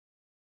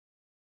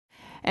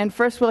And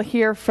first we'll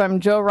hear from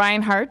Joe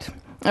Reinhardt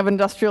of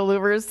Industrial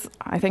Louvers.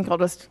 I think I'll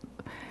just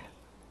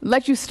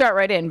let you start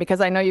right in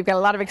because I know you've got a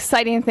lot of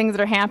exciting things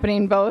that are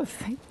happening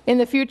both in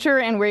the future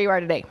and where you are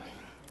today.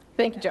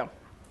 Thank you, Joe. All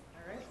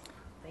right.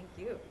 Thank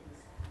you.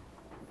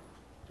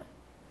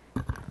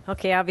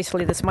 Okay,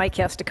 obviously this mic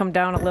has to come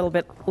down a little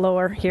bit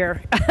lower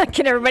here.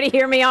 Can everybody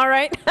hear me all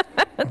right?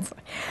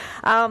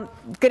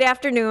 Good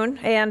afternoon,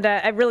 and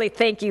I really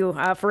thank you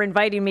for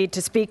inviting me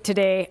to speak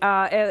today.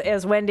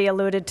 As Wendy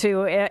alluded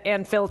to,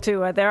 and Phil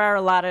too, there are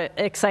a lot of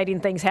exciting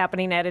things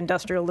happening at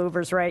Industrial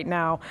Louvers right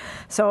now.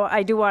 So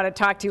I do want to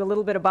talk to you a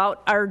little bit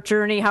about our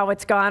journey, how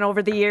it's gone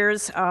over the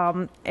years,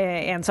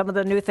 and some of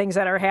the new things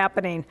that are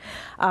happening.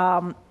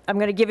 I'm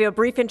going to give you a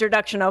brief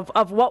introduction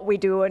of what we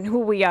do and who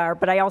we are,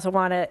 but I also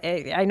want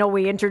to, I know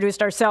we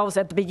introduced ourselves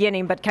at the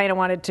beginning, but kind of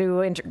wanted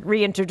to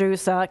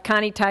reintroduce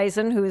Connie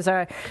Tyson, who's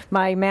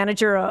my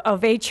manager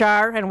of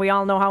HR, and we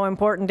all know how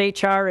important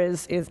HR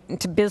is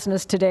to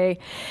business today.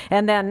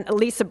 And then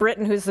Lisa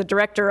Britton, who's the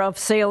director of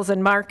sales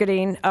and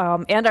marketing,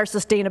 and our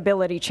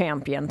sustainability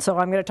champion. So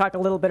I'm going to talk a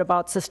little bit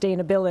about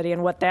sustainability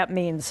and what that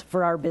means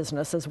for our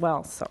business as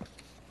well. So.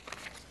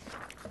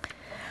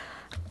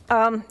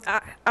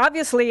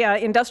 Obviously,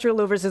 Industrial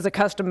Louvers is a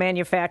custom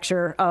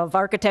manufacturer of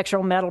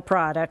architectural metal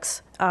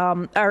products.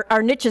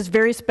 Our niche is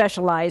very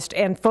specialized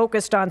and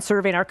focused on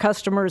serving our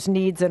customers'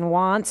 needs and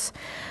wants.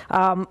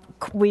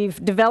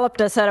 We've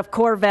developed a set of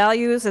core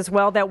values as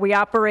well that we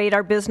operate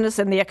our business,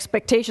 and the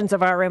expectations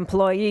of our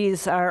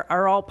employees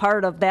are all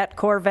part of that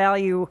core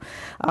value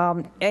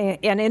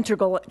and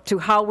integral to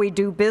how we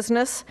do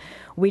business.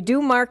 We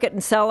do market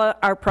and sell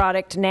our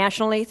product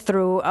nationally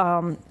through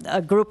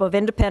a group of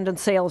independent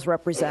sales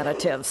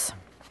representatives.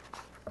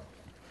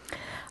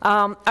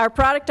 Our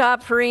product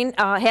offering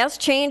has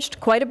changed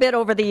quite a bit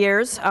over the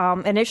years.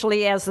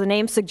 Initially, as the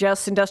name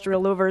suggests,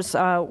 Industrial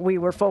Louvers, we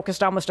were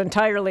focused almost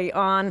entirely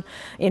on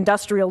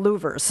industrial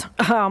louvers,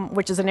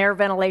 which is an air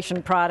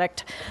ventilation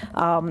product,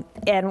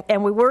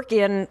 and we work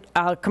in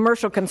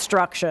commercial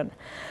construction.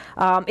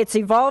 It's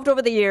evolved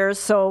over the years,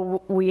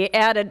 so we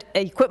added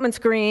equipment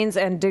screens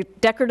and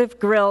decorative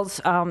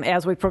grills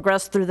as we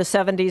progressed through the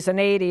 70s and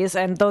 80s,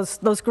 and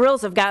those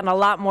grills have gotten a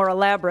lot more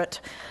elaborate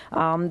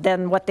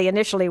than what they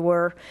initially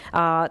were.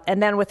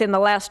 And then within the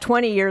last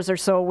 20 years or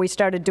so, we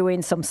started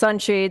doing some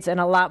sunshades and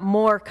a lot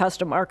more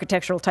custom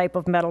architectural type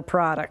of metal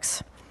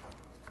products.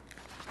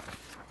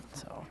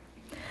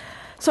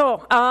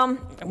 So I'm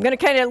going to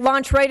kind of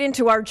launch right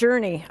into our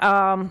journey.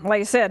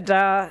 Like I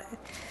said,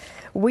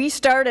 we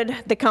started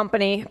the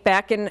company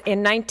back in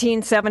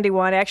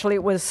 1971. Actually,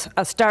 it was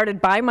started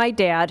by my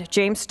dad,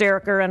 James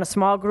Steriker, and a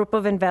small group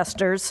of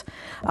investors.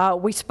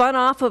 We spun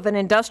off of an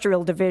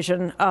industrial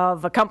division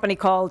of a company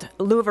called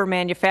Louver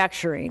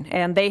Manufacturing,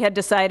 and they had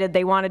decided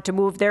they wanted to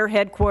move their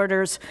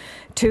headquarters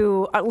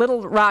to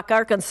Little Rock,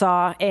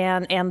 Arkansas,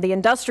 and the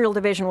industrial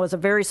division was a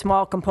very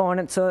small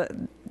component, so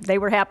they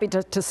were happy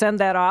to send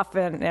that off,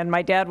 and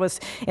my dad was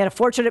in a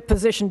fortunate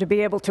position to be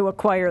able to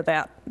acquire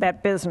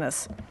that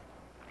business.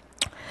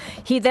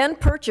 He then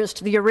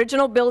purchased the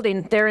original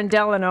building there in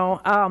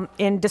Delano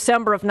in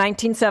December of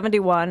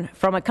 1971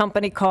 from a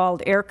company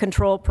called Air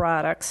Control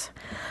Products.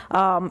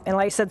 And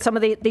like I said, some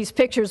of these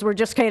pictures were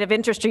just kind of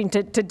interesting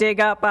to dig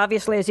up.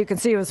 Obviously, as you can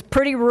see, it was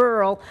pretty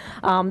rural.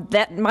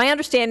 My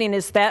understanding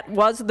is that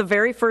was the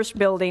very first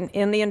building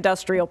in the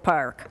industrial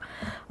park.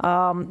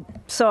 And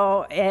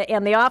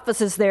the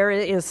offices there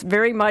is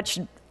very much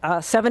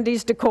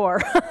 70s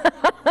decor.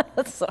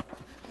 So.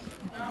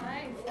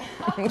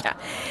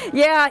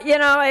 Yeah, you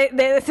know,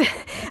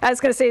 I was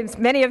going to say,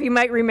 many of you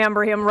might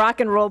remember him, Rock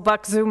and Roll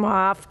Buck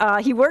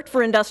Zumhoff. He worked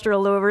for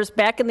Industrial Louvers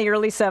back in the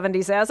early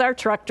 70s as our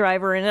truck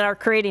driver and in our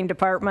crating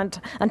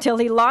department until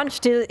he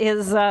launched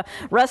his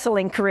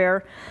wrestling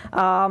career.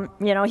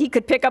 You know, he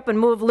could pick up and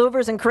move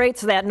louvers and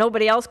crates that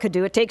nobody else could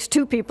do. It takes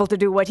two people to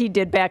do what he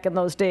did back in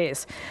those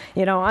days.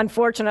 You know,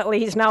 unfortunately,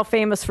 he's now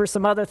famous for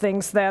some other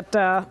things that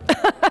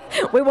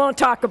we won't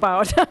talk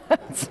about.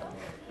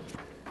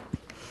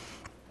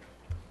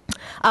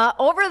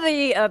 Over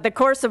the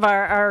course of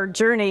our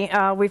journey,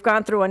 we've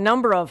gone through a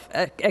number of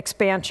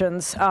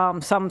expansions,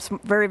 some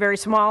very, very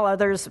small,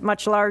 others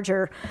much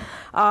larger.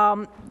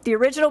 The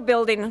original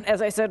building,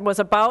 as I said, was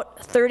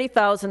about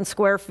 30,000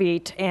 square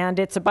feet, and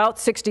it's about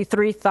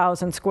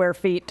 63,000 square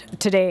feet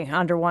today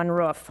under one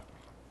roof.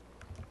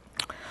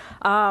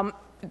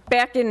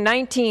 Back in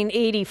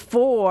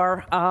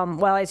 1984,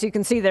 well, as you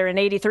can see there, in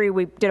 83,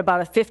 we did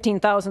about a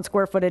 15,000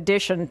 square foot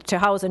addition to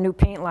house a new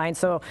paint line.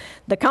 So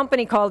the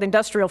company called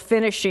Industrial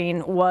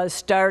Finishing was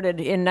started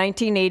in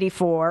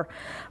 1984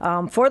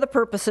 for the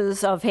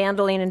purposes of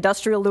handling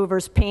Industrial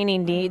Louvers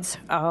painting needs.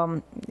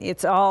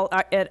 It's all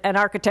an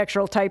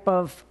architectural type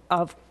of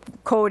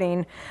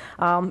coating,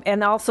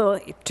 and also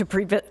to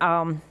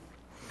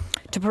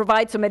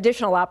provide some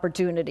additional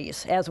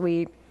opportunities as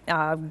we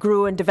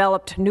grew and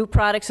developed new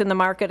products in the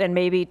market, and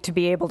maybe to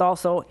be able to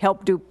also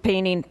help do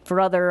painting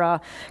for other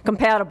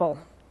compatible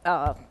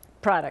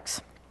products.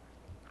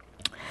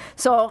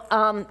 So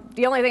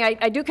the only thing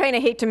I do kind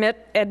of hate to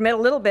admit a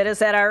little bit is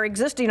that our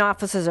existing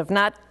offices have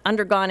not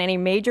undergone any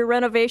major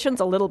renovations,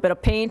 a little bit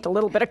of paint, a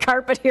little bit of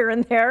carpet here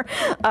and there.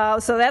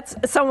 So that's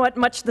somewhat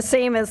much the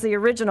same as the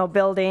original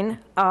building.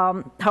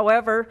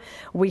 However,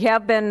 we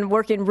have been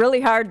working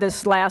really hard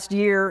this last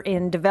year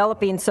in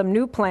developing some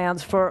new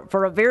plans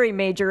for a very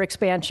major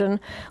expansion,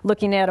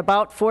 looking at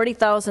about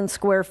 40,000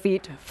 square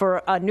feet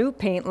for a new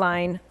paint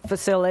line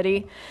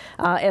facility,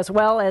 as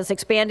well as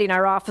expanding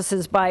our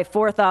offices by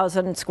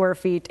 4,000 square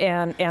feet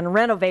and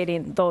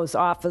renovating those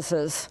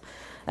offices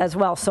as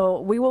well.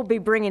 So we will be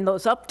bringing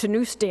those up to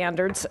new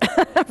standards.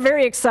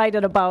 Very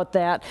excited about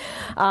that.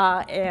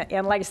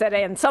 And like I said,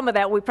 and some of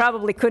that we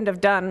probably couldn't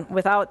have done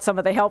without some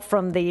of the help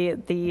from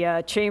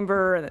the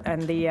chamber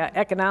and the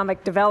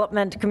economic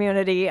development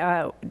community.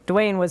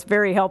 Dwayne was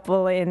very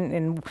helpful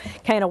in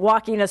kind of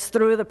walking us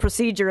through the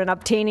procedure and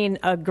obtaining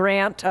a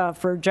grant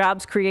for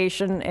jobs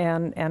creation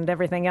and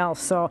everything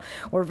else. So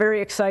we're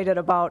very excited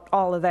about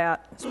all of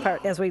that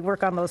as we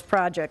work on those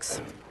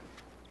projects.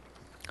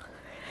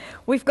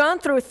 We've gone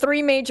through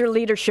 3 major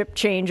leadership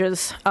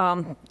changes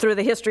through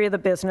the history of the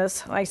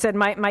business. Like I said,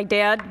 my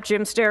dad,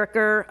 Jim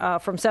Stericker,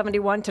 from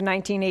 71 to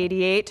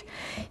 1988.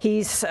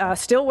 He's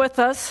still with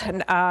us,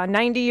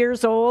 90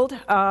 years old.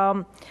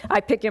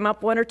 I pick him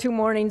up 1 or 2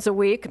 mornings a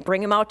week,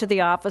 bring him out to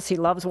the office. He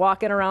loves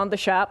walking around the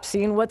shop,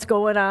 seeing what's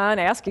going on,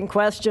 asking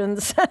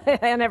questions,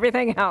 and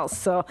everything else.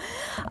 So.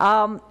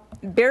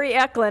 Barry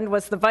Eklund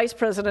was the vice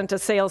president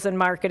of sales and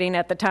marketing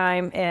at the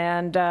time,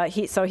 and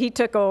he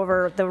took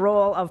over the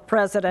role of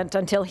president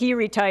until he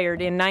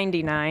retired in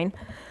 '99.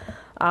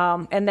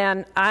 And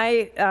then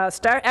I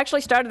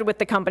actually started with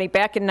the company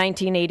back in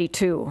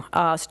 1982.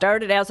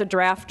 Started as a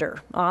drafter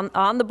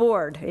on the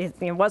board.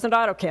 It wasn't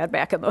AutoCAD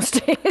back in those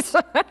days.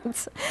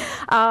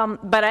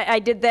 But I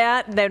did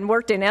that, then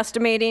worked in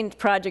estimating,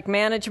 project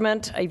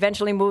management. I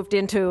eventually moved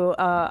into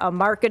a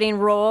marketing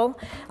role.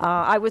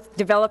 I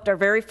developed our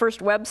very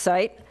first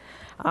website.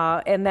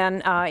 And then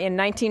in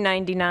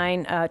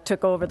 1999,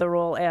 took over the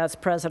role as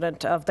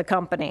president of the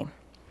company.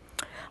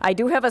 I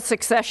do have a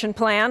succession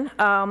plan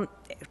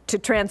to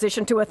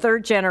transition to a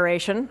 3rd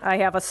generation. I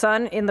have a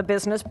son in the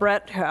business,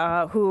 Brett,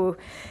 who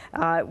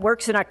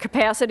works in a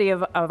capacity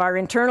of our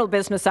internal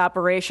business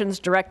operations,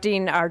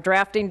 directing our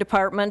drafting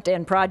department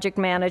and project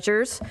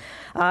managers.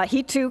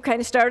 He too kind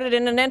of started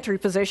in an entry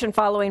position,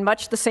 following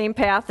much the same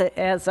path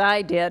as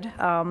I did,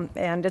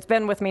 and it's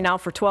been with me now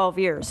for 12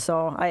 years,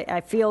 so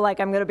I feel like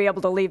I'm going to be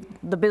able to leave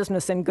the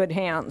business in good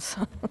hands.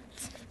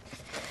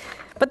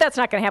 But that's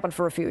not going to happen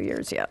for a few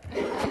years yet.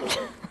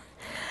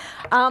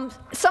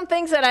 Some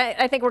things that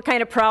I think we're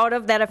kind of proud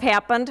of that have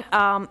happened.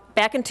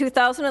 Back in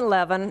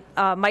 2011,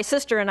 my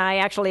sister and I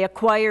actually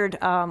acquired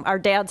our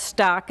dad's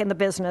stock in the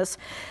business,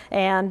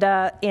 and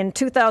in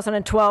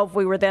 2012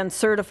 we were then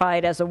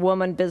certified as a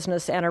woman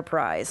business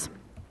enterprise.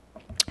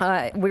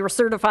 We were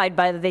certified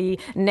by the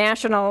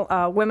National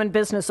Women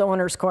Business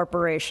Owners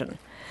Corporation.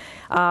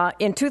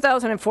 In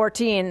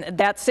 2014,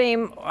 that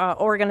same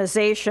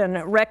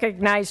organization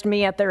recognized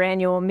me at their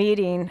annual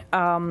meeting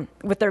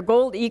with their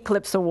Gold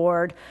Eclipse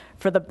Award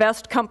for the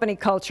best company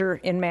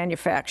culture in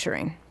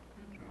manufacturing.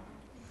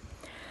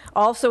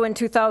 Also in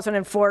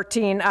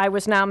 2014, I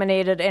was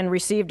nominated and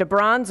received a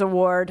Bronze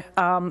Award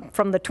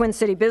from the Twin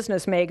City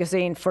Business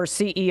Magazine for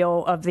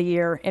CEO of the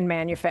Year in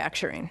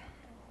Manufacturing.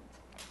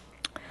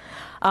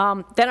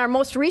 Then our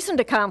most recent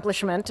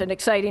accomplishment and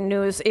exciting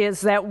news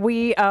is that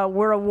we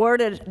were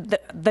awarded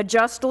the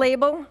Just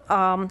label,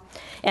 and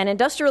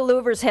Industrial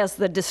Louvers has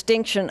the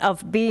distinction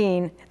of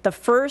being the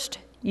first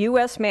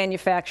U.S.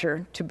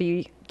 manufacturer to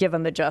be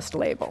given the Just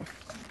label.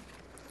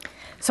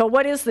 So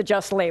what is the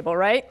Just label,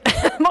 right?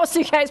 Most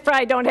of you guys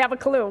probably don't have a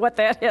clue what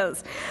that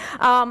is.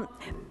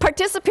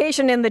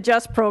 Participation in the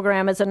Just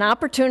program is an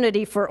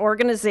opportunity for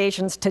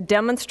organizations to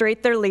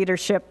demonstrate their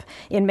leadership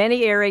in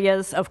many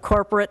areas of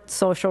corporate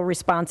social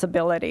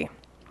responsibility.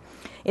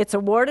 It's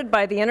awarded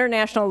by the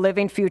International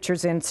Living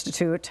Futures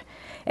Institute,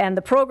 and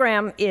the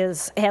program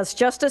has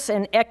justice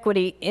and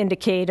equity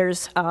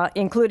indicators,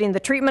 including the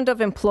treatment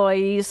of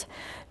employees,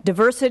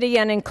 diversity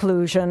and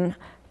inclusion,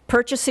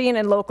 purchasing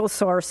and local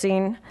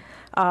sourcing,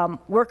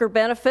 worker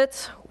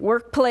benefits,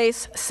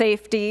 workplace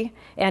safety,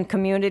 and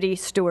community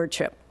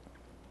stewardship.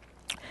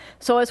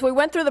 So as we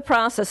went through the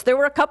process, there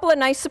were a couple of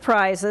nice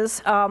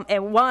surprises,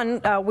 and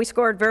one, we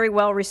scored very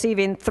well,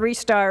 receiving 3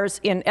 stars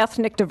in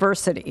ethnic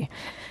diversity.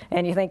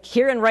 And you think,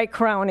 here in Wright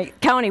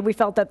County, we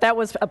felt that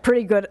was a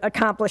pretty good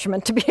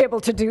accomplishment to be able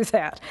to do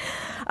that.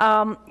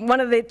 One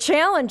of the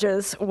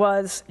challenges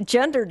was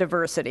gender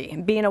diversity.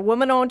 Being a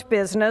woman-owned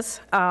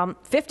business,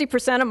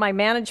 50% of my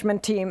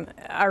management team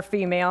are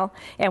female,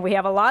 and we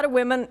have a lot of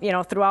women,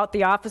 throughout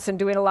the office and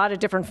doing a lot of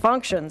different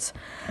functions.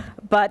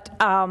 But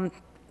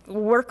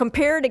we're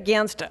compared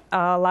against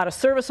a lot of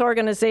service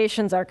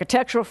organizations,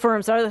 architectural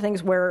firms, other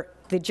things where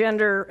the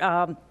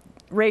gender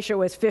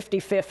ratio is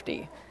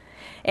 50-50.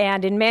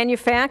 And in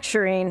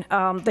manufacturing,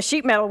 the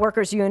Sheet Metal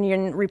Workers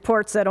Union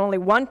reports that only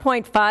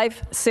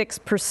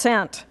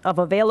 1.56% of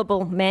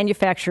available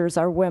manufacturers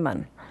are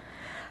women.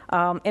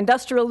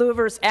 Industrial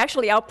Louvers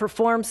actually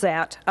outperforms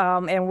that,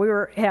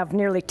 and have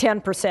nearly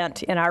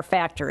 10% in our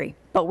factory,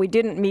 but we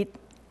didn't meet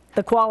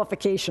the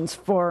qualifications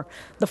for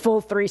the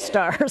full 3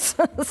 stars.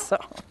 So.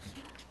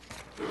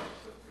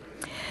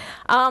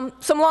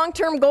 Some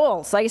long-term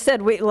goals. Like I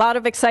said, a lot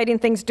of exciting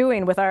things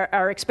doing with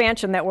our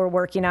expansion that we're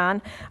working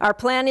on. Our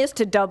plan is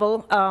to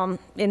double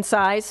in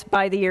size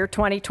by the year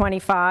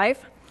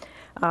 2025.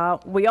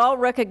 We all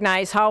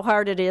recognize how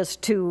hard it is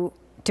to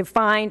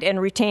find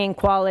and retain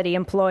quality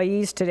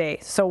employees today.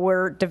 So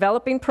we're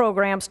developing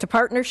programs to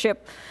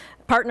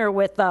partner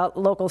with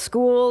local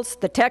schools,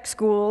 the tech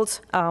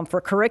schools, for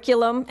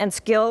curriculum and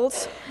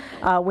skills.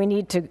 We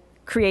need to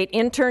create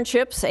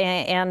internships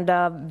and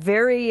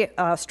very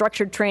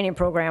structured training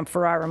program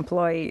for our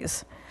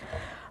employees.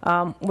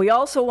 We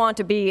also want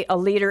to be a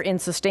leader in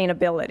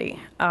sustainability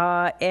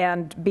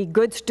and be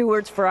good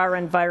stewards for our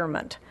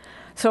environment.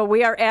 So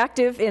we are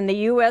active in the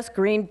U.S.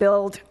 Green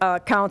Build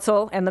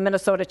Council and the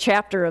Minnesota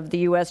chapter of the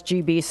U.S.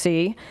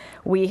 GBC.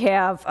 We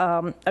have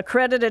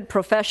accredited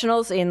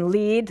professionals in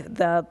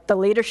the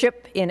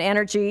leadership in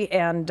energy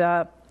and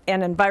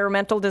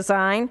environmental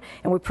design,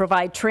 and we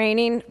provide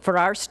training for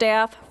our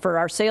staff, for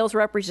our sales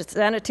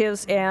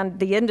representatives, and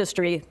the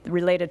industry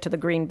related to the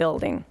green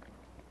building.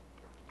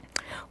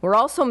 We're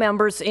also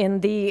members in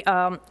the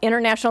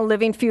International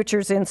Living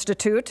Futures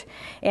Institute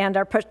and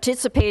are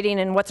participating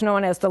in what's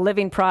known as the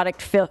Living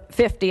Product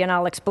 50, and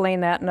I'll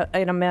explain that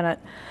in a minute.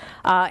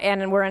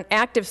 And we're an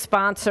active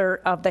sponsor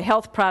of the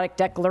Health Product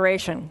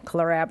Declaration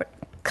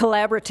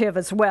collaborative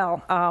as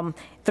well,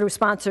 through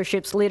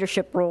sponsorships,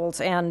 leadership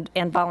roles, and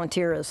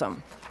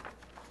volunteerism.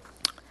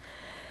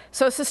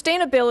 So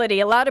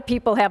sustainability, a lot of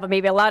people have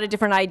maybe a lot of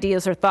different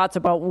ideas or thoughts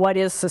about what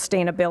is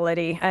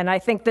sustainability, and I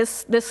think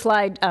this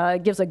slide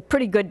gives a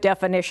pretty good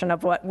definition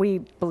of what we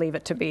believe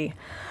it to be.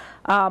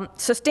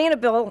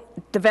 Sustainable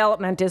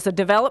development is a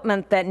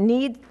development that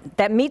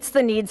meets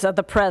the needs of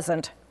the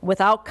present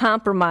without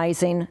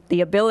compromising the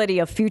ability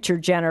of future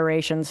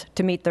generations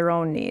to meet their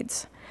own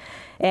needs.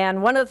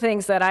 And one of the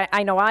things that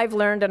I know I've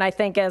learned, and I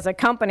think as a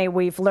company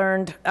we've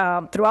learned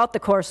throughout the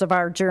course of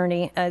our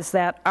journey, is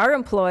that our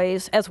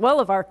employees, as well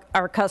as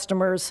our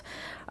customers,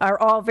 are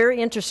all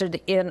very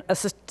interested in a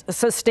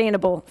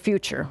sustainable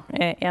future,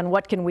 and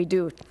what can we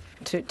do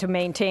to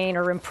maintain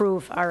or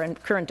improve our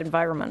current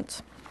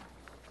environments.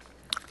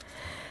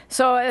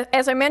 So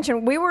as I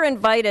mentioned, we were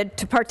invited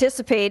to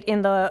participate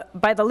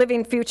by the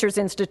Living Futures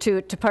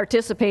Institute to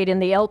participate in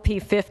the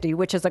LP50,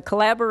 which is a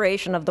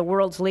collaboration of the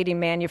world's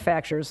leading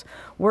manufacturers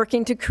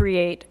working to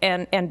create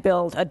and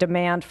build a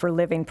demand for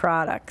living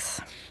products.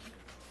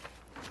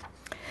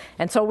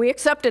 And so we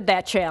accepted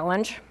that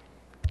challenge.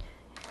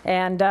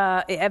 And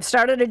I've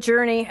started a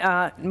journey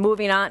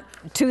moving on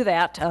to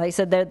that. I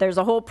said there's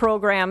a whole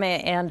program,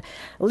 and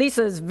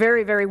Lisa is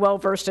very, very well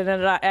versed in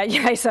it.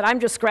 I said I'm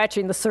just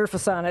scratching the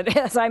surface on it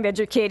as I'm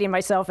educating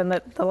myself in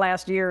the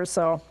last year or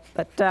so.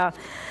 But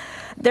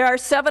there are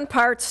 7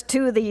 parts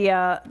to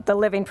the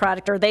living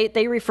product, or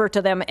they refer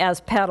to them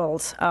as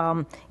petals.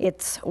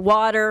 It's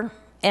water,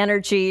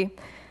 energy,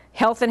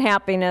 health and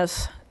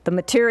happiness, the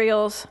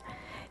materials,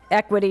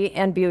 equity,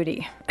 and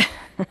beauty.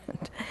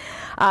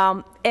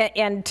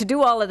 And to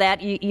do all of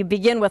that, you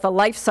begin with a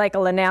life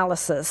cycle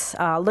analysis,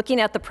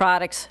 looking at the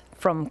products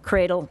from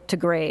cradle to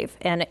grave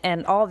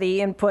and all the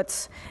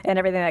inputs and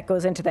everything that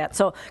goes into that.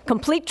 So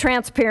complete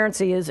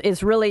transparency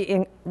is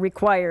really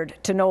required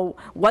to know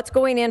what's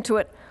going into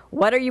it,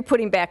 what are you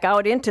putting back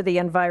out into the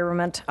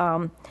environment,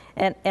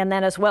 and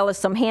then as well as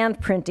some hand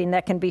printing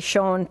that can be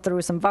shown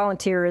through some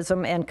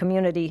volunteerism and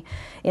community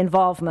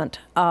involvement.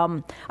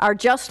 Our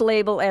Just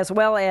label as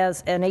well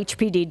as an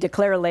HPD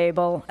Declare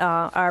label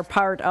are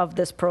part of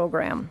this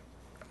program.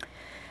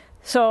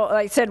 So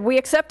like I said, we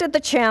accepted the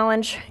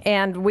challenge,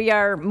 and we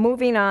are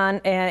moving on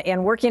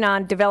and working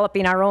on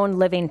developing our own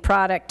living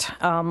product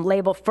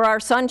label for our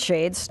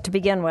sunshades to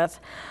begin with.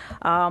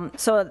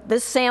 So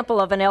this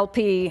sample of an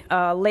LP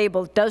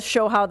label does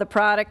show how the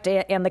product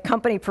and the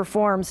company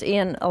performs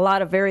in a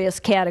lot of various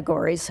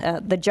categories.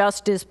 The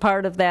Just is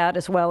part of that,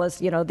 as well as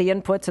the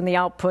inputs and the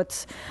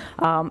outputs,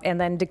 and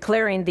then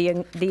declaring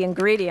the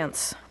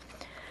ingredients.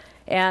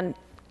 And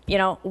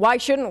why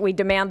shouldn't we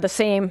demand the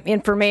same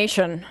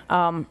information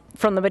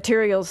from the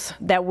materials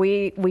that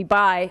we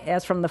buy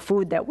as from the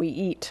food that we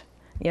eat?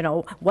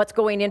 What's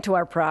going into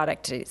our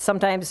product.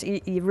 Sometimes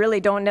you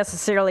really don't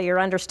necessarily or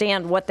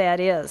understand what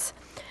that is.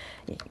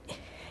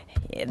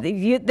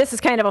 This is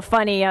kind of a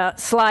funny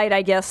slide,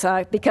 I guess,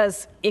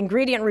 because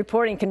ingredient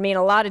reporting can mean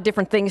a lot of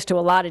different things to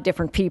a lot of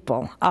different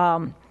people.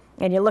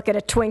 And you look at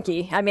a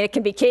Twinkie, I mean, it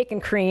can be cake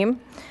and cream.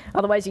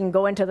 Otherwise, you can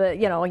go into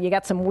you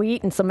got some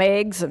wheat and some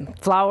eggs and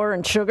flour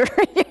and sugar,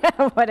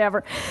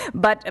 whatever.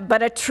 But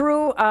a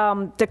true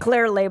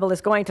Declare label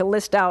is going to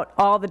list out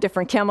all the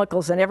different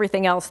chemicals and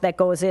everything else that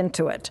goes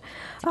into it.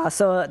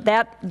 So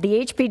the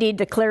HPD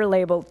Declare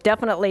label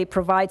definitely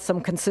provides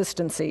some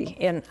consistency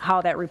in how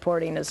that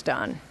reporting is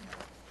done.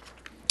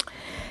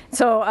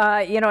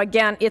 You know,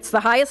 again, it's the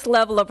highest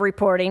level of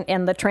reporting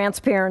and the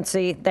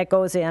transparency that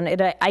goes in.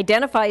 It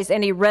identifies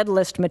any red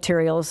list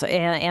materials,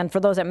 and for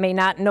those that may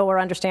not know or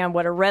understand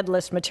what a red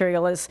list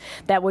material is,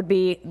 that would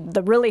be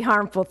the really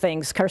harmful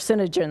things,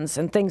 carcinogens,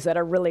 and things that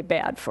are really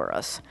bad for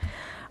us.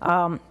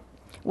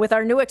 With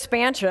our new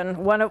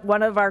expansion, one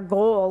of our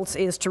goals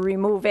is to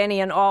remove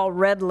any and all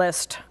red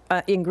list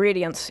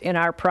ingredients in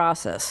our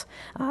process.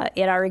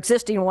 In our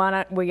existing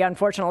one, we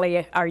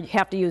unfortunately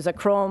have to use a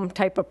chrome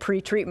type of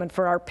pre-treatment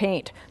for our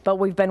paint, but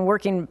we've been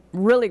working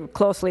really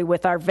closely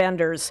with our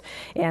vendors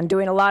and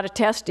doing a lot of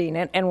testing,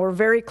 and we're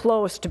very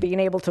close to being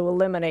able to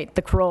eliminate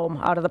the chrome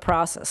out of the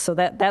process. So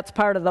that's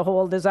part of the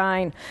whole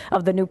design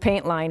of the new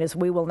paint line, is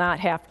we will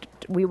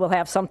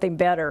have something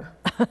better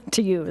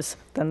to use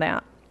than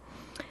that.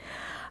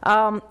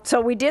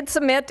 So we did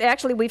submit,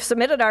 actually we've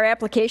submitted our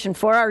application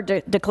for our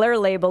Declare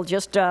label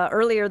just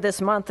earlier this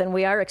month, and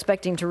we are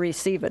expecting to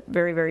receive it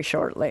very, very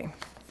shortly.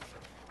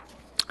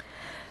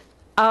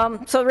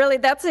 So really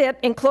that's it.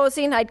 In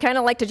closing, I'd kind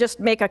of like to just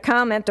make a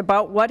comment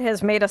about what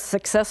has made us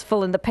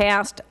successful in the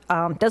past.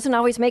 Doesn't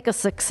always make us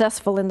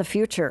successful in the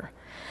future.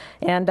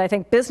 And I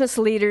think business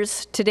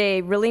leaders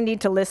today really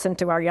need to listen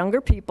to our younger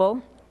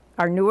people,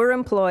 our newer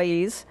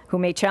employees who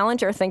may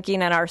challenge our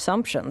thinking and our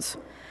assumptions,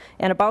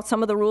 and about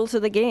some of the rules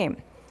of the game.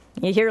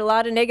 You hear a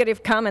lot of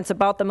negative comments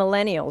about the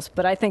millennials,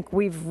 but I think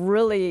we've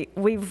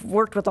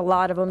worked with a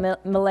lot of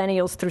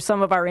millennials through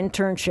some of our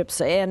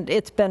internships, and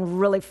it's been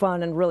really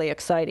fun and really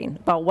exciting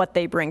about what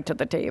they bring to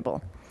the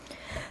table.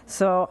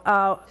 So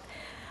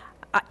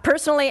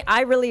personally,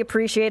 I really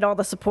appreciate all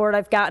the support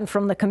I've gotten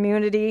from the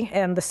community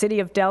and the city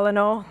of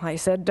Delano. I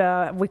said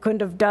we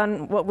couldn't have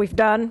done what we've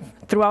done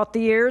throughout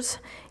the years.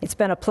 It's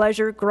been a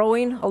pleasure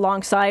growing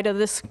alongside of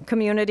this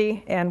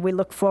community, and we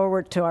look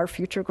forward to our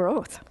future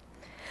growth.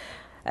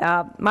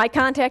 My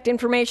contact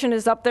information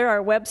is up there,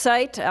 our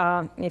website.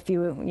 If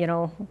you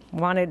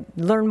want to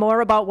learn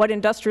more about what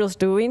industrial's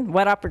doing,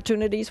 what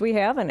opportunities we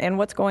have, and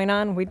what's going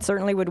on, we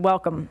certainly would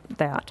welcome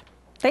that.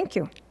 Thank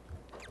you.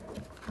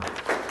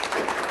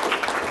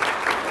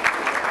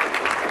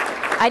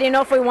 I didn't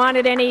know if we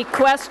wanted any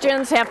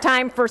questions, have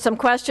time for some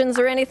questions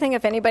or anything,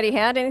 if anybody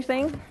had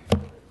anything.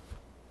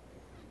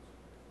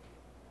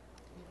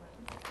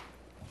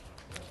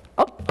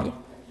 Oh.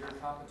 Your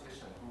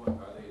competition, are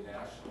they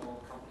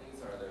national companies,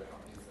 or are there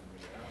companies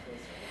in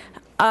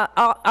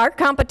Minneapolis? Our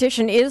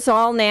competition is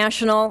all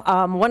national.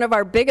 One of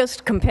our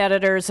biggest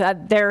competitors,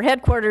 their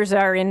headquarters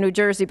are in New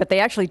Jersey, but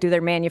they actually do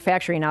their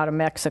manufacturing out of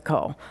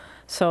Mexico.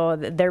 So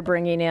they're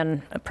bringing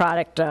in a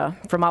product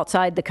from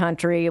outside the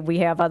country. We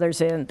have others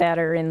that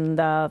are in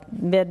the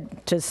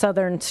mid to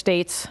southern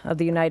states of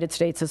the United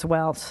States as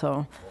well.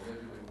 So Maybe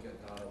we can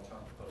get Donald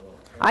Trump to put a little.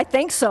 I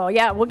think so.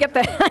 Yeah, we'll get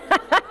that.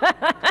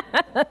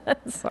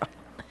 So,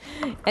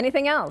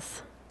 anything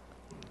else?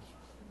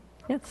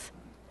 Yes.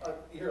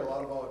 You hear a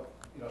lot about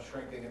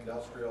shrinking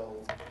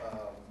industrial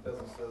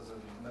businesses in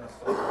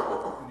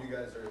Minnesota, and you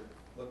guys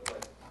look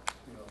like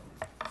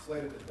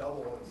slated to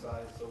double in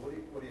size. So what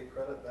do you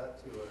credit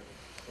that to, or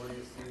where do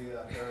you see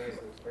areas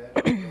of expansion for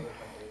other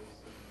companies?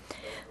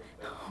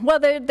 Well,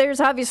 there's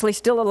obviously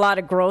still a lot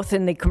of growth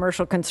in the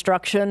commercial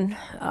construction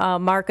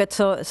market,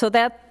 so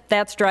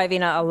that's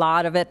driving a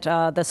lot of it.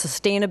 The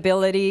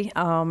sustainability,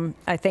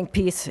 I think,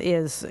 piece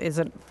is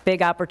a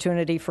big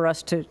opportunity for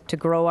us to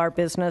grow our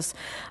business.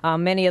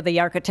 Many of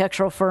the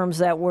architectural firms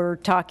that we're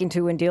talking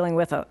to and dealing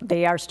with,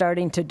 they are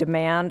starting to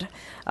demand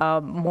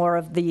more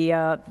of the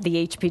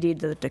HPD,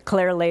 the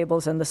Declare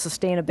labels, and the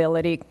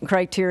sustainability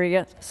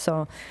criteria.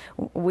 So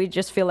we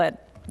just feel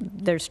that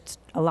there's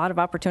a lot of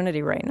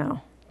opportunity right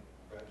now.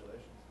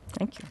 Congratulations.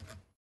 Thank you.